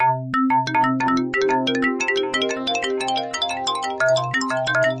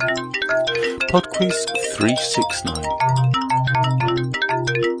PodQuiz 369.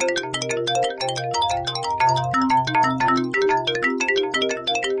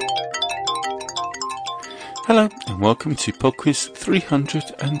 Hello and welcome to PodQuiz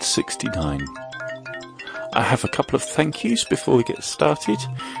 369. I have a couple of thank yous before we get started.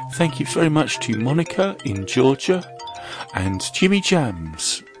 Thank you very much to Monica in Georgia and Jimmy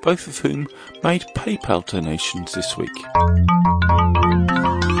Jams, both of whom made PayPal donations this week.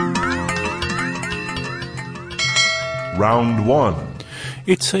 Round 1.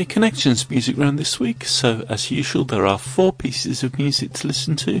 It's a Connections music round this week, so as usual there are 4 pieces of music to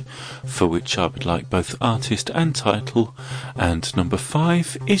listen to, for which I would like both artist and title, and number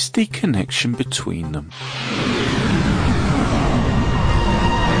 5 is the connection between them.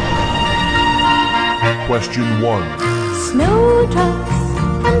 Question 1. Snowdrops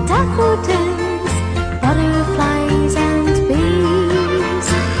and daffodils, butterflies and bees,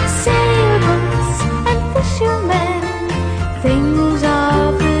 sailboats and fishermen, things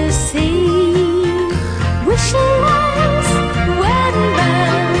of the sea, wishing wells, wedding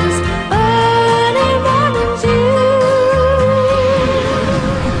bells, early morning dew.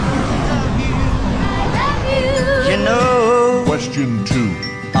 You know, Question 2.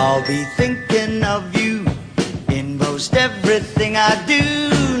 I'll be thinking of you in most everything I do.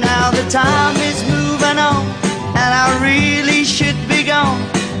 Now the time is moving on, and I really should be gone,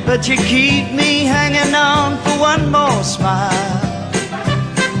 but you keep me hanging on for one more smile.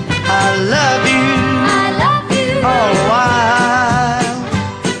 I love you all the while.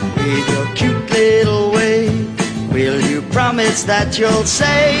 With your cute little way, will you promise that you'll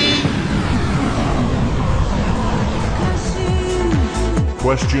say?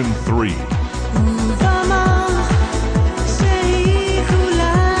 Question 3.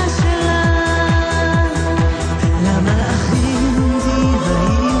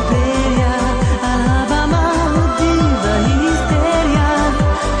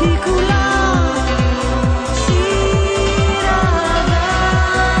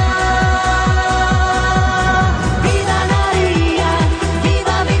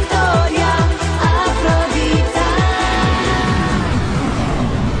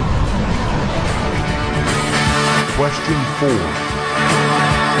 Question 4.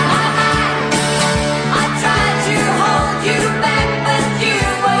 I tried to hold you back, but you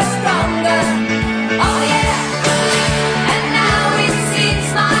were stronger. Oh yeah. And now it seems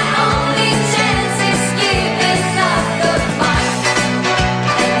my only chance is giving up the fight.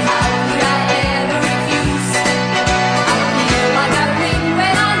 And how could I ever refuse? I feel like I win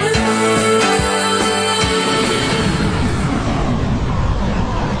when I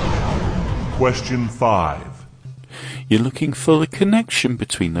lose. Question 5. You're looking for the connection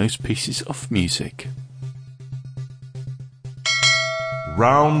between those pieces of music.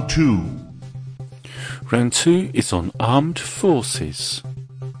 Round 2. Round 2 is on armed forces.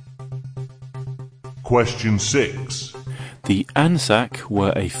 Question 6. The Anzac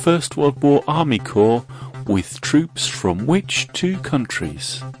were a First World War Army Corps with troops from which 2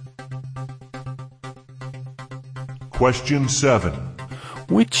 countries? Question 7.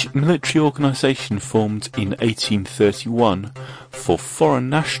 Which military organisation formed in 1831 for foreign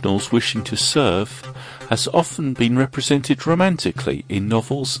nationals wishing to serve has often been represented romantically in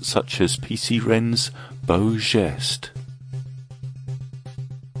novels such as P.C. Wren's Beau Geste?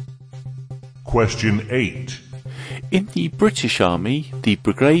 Question 8. In the British Army, the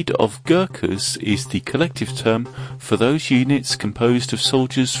Brigade of Gurkhas is the collective term for those units composed of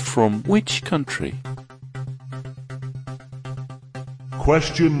soldiers from which country?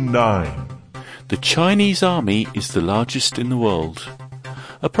 Question 9. The Chinese army is the largest in the world.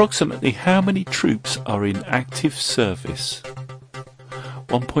 Approximately how many troops are in active service?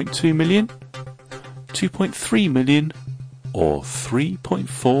 1.2 million, 2.3 million, or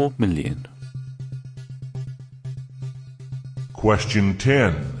 3.4 million? Question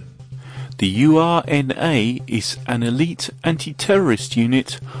 10. The URNA is an elite anti-terrorist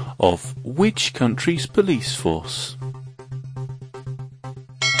unit of which country's police force?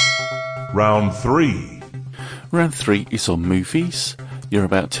 Round 3. Round 3 is on movies. You're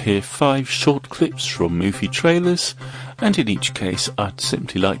about to hear 5 short clips from movie trailers, and in each case I'd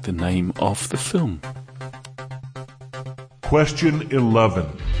simply like the name of the film. Question 11.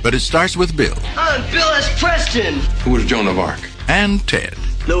 But it starts with Bill. I'm Bill S. Preston. Who was Joan of Arc? And Ted.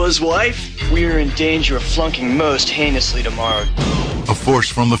 Noah's wife. We're in danger of flunking most heinously tomorrow. A force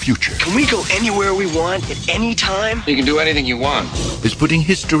from the future. Can we go anywhere we want at any time? You can do anything you want. Is putting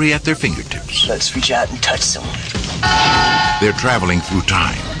history at their fingertips. Let's reach out and touch someone. They're traveling through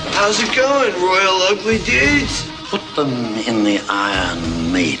time. How's it going, Royal Ugly Dudes? Put them in the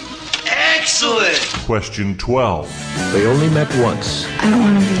Iron Maiden. Excellent! Question 12. They only met once, I don't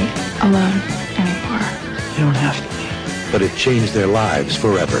want to be alone anymore. You don't have to be. but it changed their lives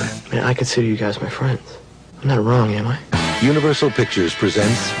forever. Man, I consider you guys my friends. I'm not wrong, am I? Universal Pictures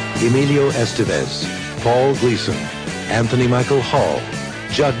presents Emilio Estevez, Paul Gleason, Anthony Michael Hall,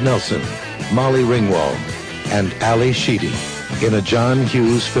 Judd Nelson, Molly Ringwald, and Ali Sheedy in a John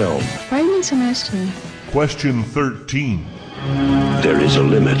Hughes film. Why are you being so nice to me? Question 13. There is a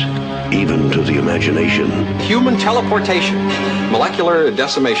limit, even to the imagination. Human teleportation, molecular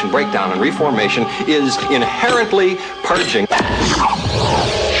decimation, breakdown, and reformation is inherently purging.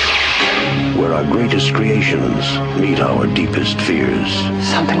 Where our greatest creations meet our deepest fears.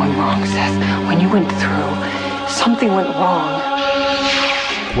 Something went wrong, Seth. When you went through, something went wrong.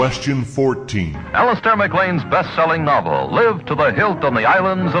 Question 14. Alistair MacLean's best-selling novel, Live to the Hilt on the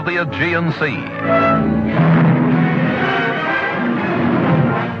Islands of the Aegean Sea.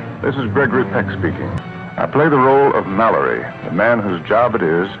 This is Gregory Peck speaking. I play the role of Mallory, the man whose job it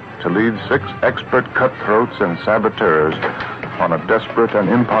is to lead 6 expert cutthroats and saboteurs on a desperate and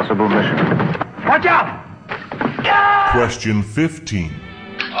impossible mission. Watch out! Question 15.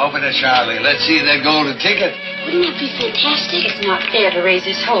 Open it, Charlie. Let's see that golden ticket. Wouldn't that be fantastic? It's not fair to raise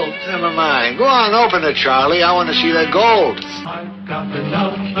his hopes. Never mind. Go on, open it, Charlie. I want to see that gold. I've got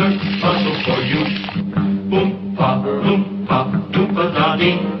another puzzle for you. Boom, pop,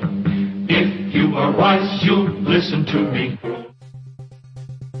 doompa-da-dee. If you are wise, you'll listen to me.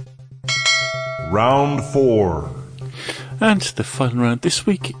 Round 4. And the final round this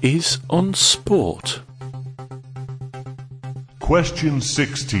week is on sport. Question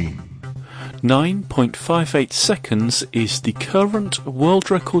 16. 9.58 seconds is the current world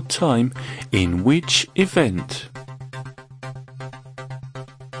record time in which event?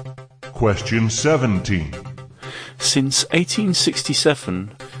 Question 17. Since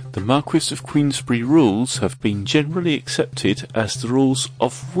 1867, the Marquis of Queensberry rules have been generally accepted as the rules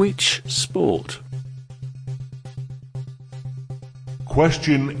of which sport?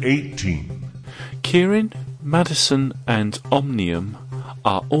 Question 18. Keirin, Madison and Omnium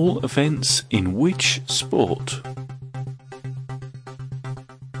are all events in which sport?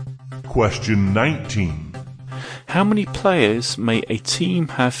 Question 19. How many players may a team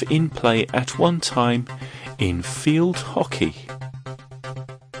have in play at one time in field hockey?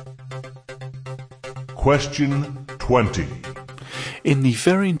 Question 20. In the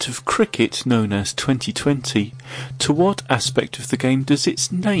variant of cricket known as 2020, to what aspect of the game does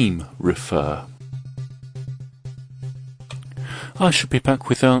its name refer? I shall be back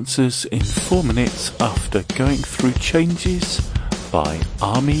with answers in 4 minutes after going through changes by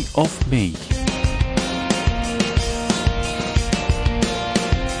Army of Me.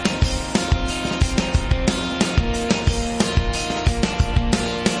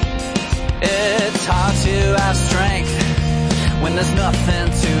 It's hard to have strength when there's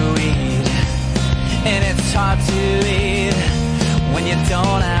nothing to eat, and it's hard to eat when you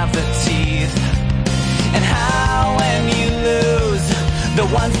don't have the teeth. And how when you lose the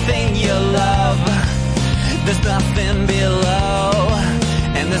one thing you love, there's nothing below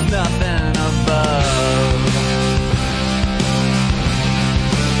and there's nothing above.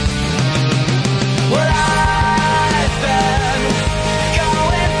 Well, I've been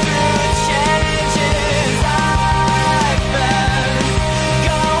going through changes. I've been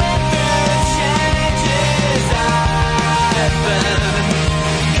going through changes. I've been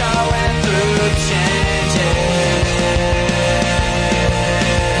going through changes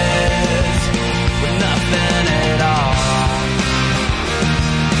with nothing at all.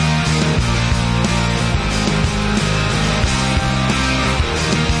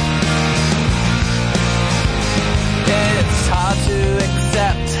 It's hard to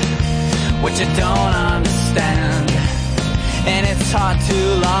accept what you don't understand, and it's hard to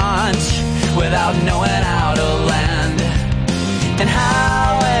launch without knowing how to land. And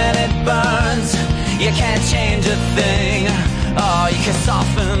how when it burns, you can't change a thing. Oh, you can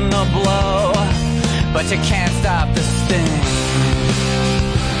soften the blow, but you can't stop the sting.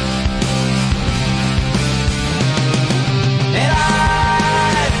 And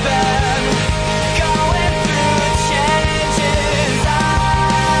I've been going through changes.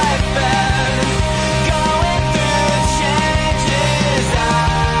 I've been going through changes.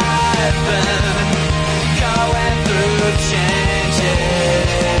 I've been going through changes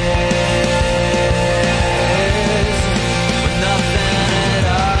with nothing at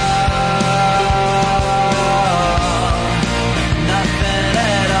all.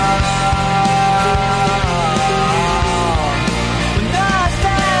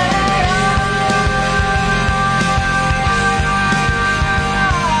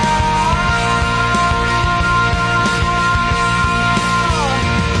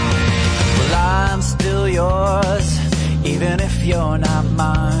 not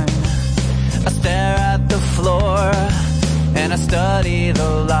mine. I stare at the floor and I study the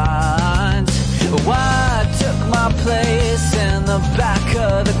lines. Why took my place in the back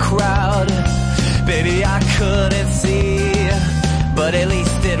of the crowd? Baby, I couldn't see, but at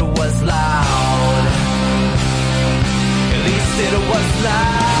least it was loud. At least it was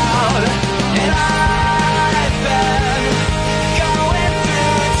loud. And I've been going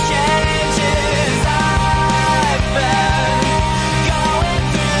through changes. I've been going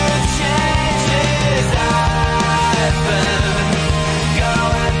through changes. I've been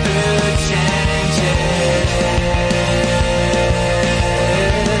going through changes.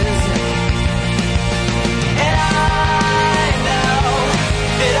 And I know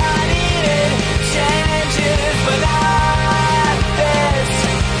that I needed changes, but not this,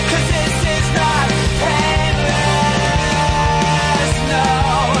 'cause this is not painless. No,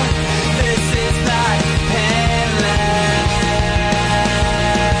 this is not painless.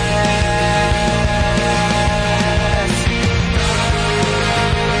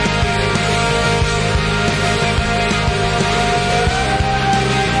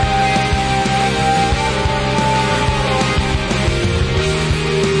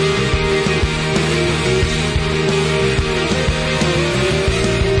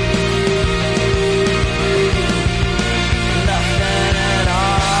 Nothing at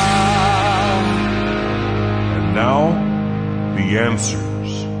all. And now, the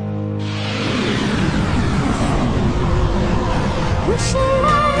answers.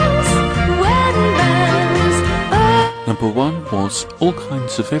 Number 1 was All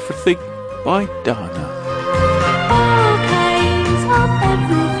Kinds of Everything by Dana. All kinds of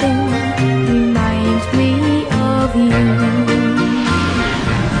everything remind me of you.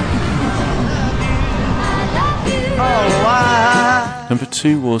 Number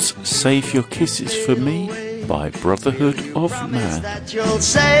 2 was Save Your Kisses for Me by Brotherhood of Man. That you'll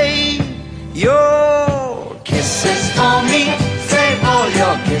save your kisses for me. Save all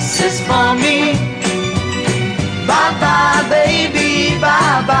your kisses for me. Bye bye, baby,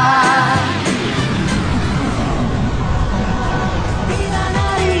 bye bye.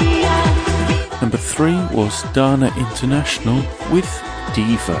 Number 3 was Dana International with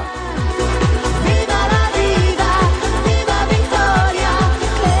Diva.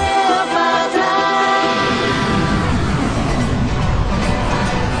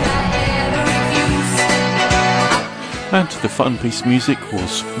 And the fun piece of music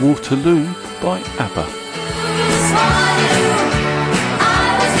was Waterloo by ABBA.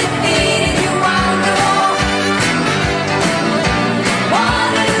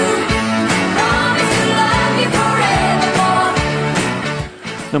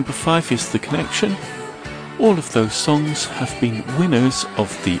 Number 5 is The Connection. All of those songs have been winners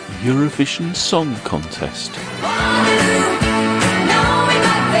of the Eurovision Song Contest.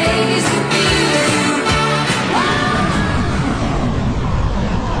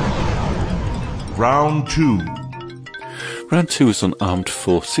 Round 2. Round 2 is on armed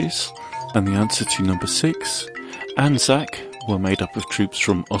forces, and the answer to number 6, ANZAC, were made up of troops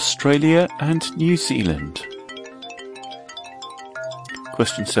from Australia and New Zealand.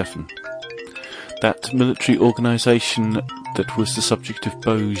 Question 7. That military organisation that was the subject of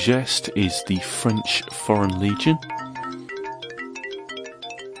Beau Geste is the French Foreign Legion.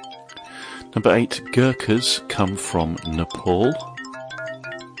 Number 8. Gurkhas come from Nepal.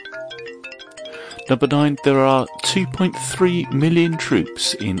 Number 9. There are 2.3 million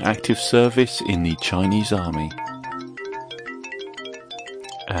troops in active service in the Chinese army.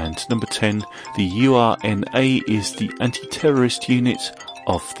 And number 10. The URNA is the anti-terrorist unit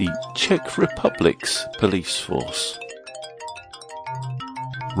of the Czech Republic's police force.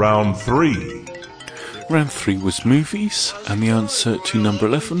 Round 3. Round 3 was movies, and the answer to number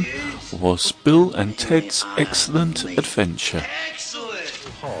 11 was Bill and Ted's Excellent Adventure.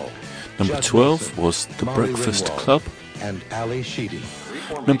 Number 12 was The Breakfast Club. And Ali Sheedy.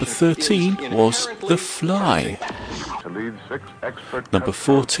 Number 13 was The Fly. Number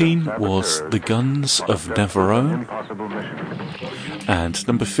 14 was The Guns of Navarone. And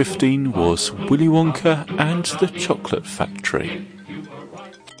number 15 was Willy Wonka and the Chocolate Factory.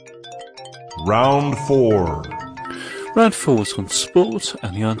 Round 4. Round 4 was on sport,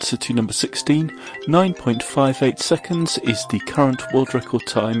 and the answer to number 16, 9.58 seconds, is the current world record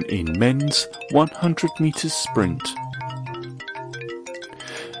time in men's 100 metres sprint.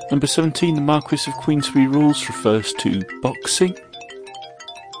 Number 17, the Marquis of Queensberry rules refers to boxing.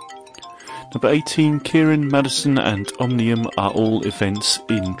 Number 18, Kieran, Madison and Omnium are all events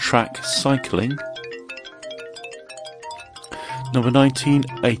in track cycling. Number 19,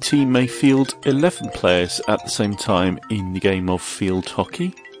 a team may field 11 players at the same time in the game of field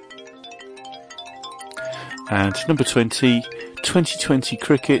hockey. And number 20, 2020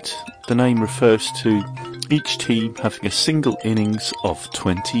 cricket. The name refers to each team having a single innings of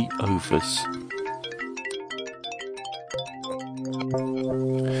 20 overs.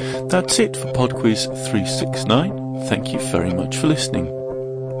 That's it for PodQuiz 369. Thank you very much for listening.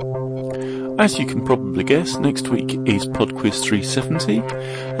 As you can probably guess, next week is PodQuiz 370,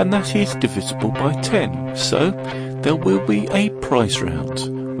 and that is divisible by 10, so there will be a prize round,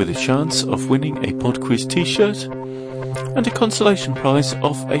 with a chance of winning a PodQuiz t-shirt, and a consolation prize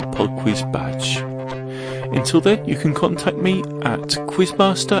of a PodQuiz badge. Until then, you can contact me at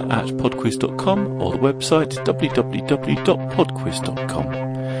quizmaster@podquiz.com or the website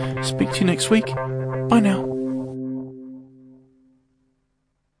www.podquiz.com. Speak to you next week.